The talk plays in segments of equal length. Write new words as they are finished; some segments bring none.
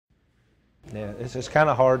Yeah, it's kind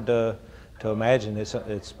of hard to imagine.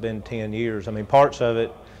 It's been 10 years. I mean, parts of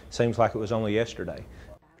it seems like it was only yesterday.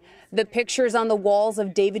 The pictures on the walls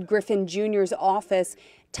of David Griffin Jr.'s office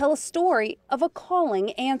tell a story of a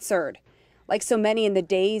calling answered. Like so many in the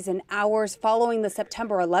days and hours following the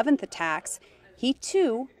September 11th attacks, he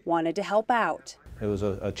too wanted to help out. It was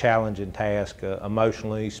a challenging task,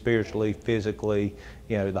 emotionally, spiritually, physically,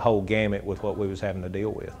 the whole gamut with what we was having to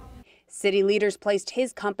deal with. City leaders placed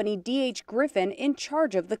his company, D.H. Griffin, in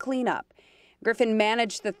charge of the cleanup. Griffin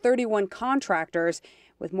managed the 31 contractors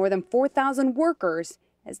with more than 4,000 workers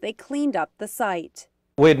as they cleaned up the site.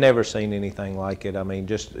 We had never seen anything like it. I mean,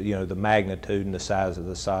 just the magnitude and the size of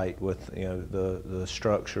the site with the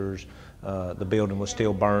structures. The building was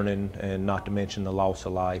still burning, and not to mention the loss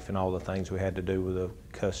of life and all the things we had to do with the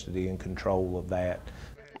custody and control of that.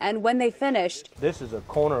 And when they finished, this is a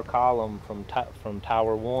corner column from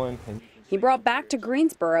Tower 1. He brought back to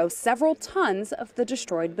Greensboro several tons of the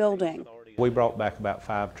destroyed building. We brought back about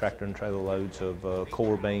 5 tractor and trailer loads of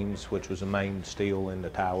core beams, which was the main steel in the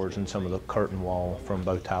towers, and some of the curtain wall from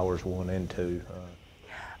both Towers 1 and 2.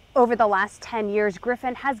 Over the last 10 years,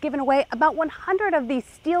 Griffin has given away about 100 of these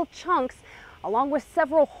steel chunks, along with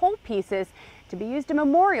several whole pieces, to be used in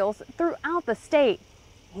memorials throughout the state.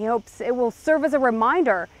 He hopes it will serve as a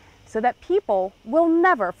reminder so that people will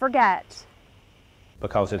never forget.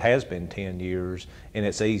 Because it has been 10 years, and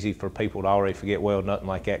it's easy for people to already forget, well, nothing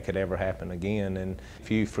like that could ever happen again. And if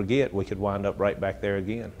you forget, we could wind up right back there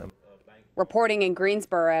again. Reporting in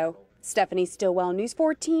Greensboro, Stephanie Stillwell, News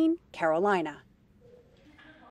 14, Carolina.